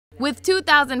With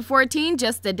 2014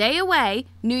 just a day away,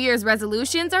 New Year's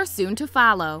resolutions are soon to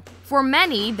follow. For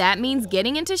many, that means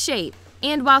getting into shape.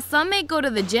 And while some may go to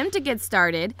the gym to get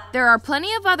started, there are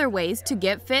plenty of other ways to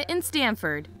get fit in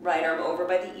Stamford. Right arm over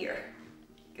by the ear.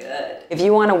 Good. If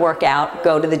you want to work out,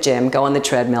 go to the gym, go on the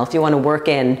treadmill. If you want to work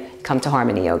in, come to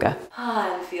Harmony Yoga.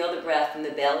 And feel the breath in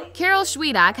the belly. Carol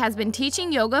Shwidock has been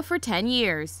teaching yoga for 10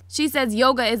 years. She says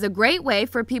yoga is a great way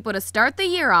for people to start the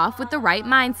year off with the right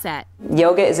mindset.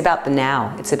 Yoga is about the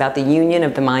now. It's about the union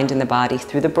of the mind and the body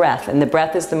through the breath. And the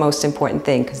breath is the most important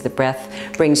thing because the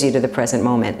breath brings you to the present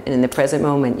moment. And in the present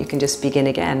moment, you can just begin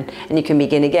again. And you can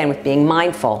begin again with being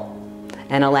mindful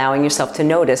and allowing yourself to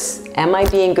notice, am I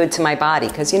being good to my body?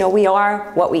 Because, you know, we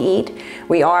are what we eat.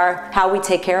 We are how we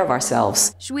take care of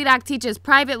ourselves. Shwidock teaches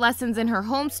private lessons in her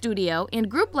home studio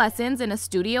and group lessons in a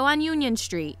studio on Union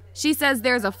Street. She says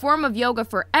there's a form of yoga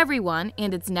for everyone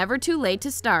and it's never too late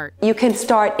to start. You can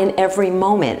start in every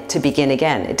moment to begin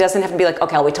again. It doesn't have to be like,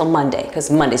 okay, I'll wait till Monday because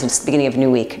Monday's just the beginning of a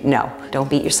new week. No, don't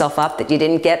beat yourself up that you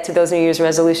didn't get to those New Year's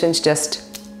resolutions. Just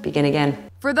begin again.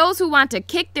 For those who want to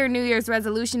kick their New Year's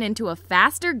resolution into a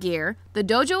faster gear, the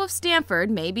Dojo of Stamford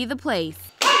may be the place.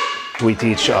 We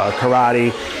teach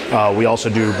karate, we also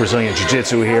do Brazilian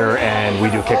Jiu-Jitsu here, and we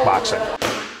do kickboxing.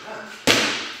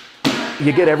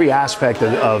 You get every aspect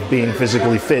of being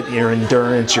physically fit, your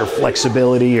endurance, your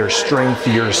flexibility, your strength,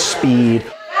 your speed.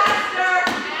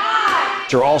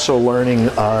 You're also learning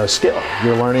skill.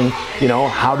 You're learning, you know,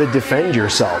 how to defend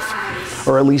yourself,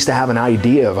 or at least to have an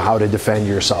idea of how to defend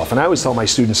yourself. And I always tell my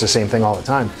students the same thing all the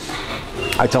time.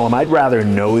 I tell them I'd rather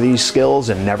know these skills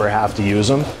and never have to use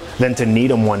them than to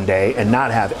need them one day and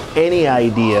not have any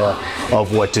idea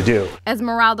of what to do.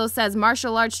 Esmeraldo says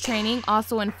martial arts training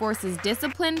also enforces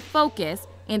discipline, focus,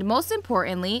 and most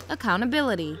importantly,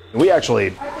 accountability. We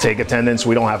actually take attendance.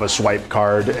 We don't have a swipe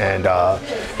card,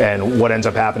 and what ends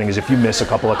up happening is if you miss a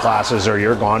couple of classes or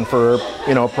you're gone for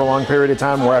a prolonged period of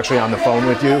time, we're actually on the phone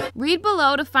with you. Read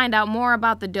below to find out more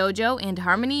about the dojo and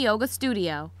Harmony Yoga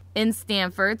Studio. In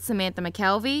Stamford, Samantha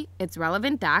McKelvey,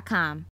 It'sRelevant.com.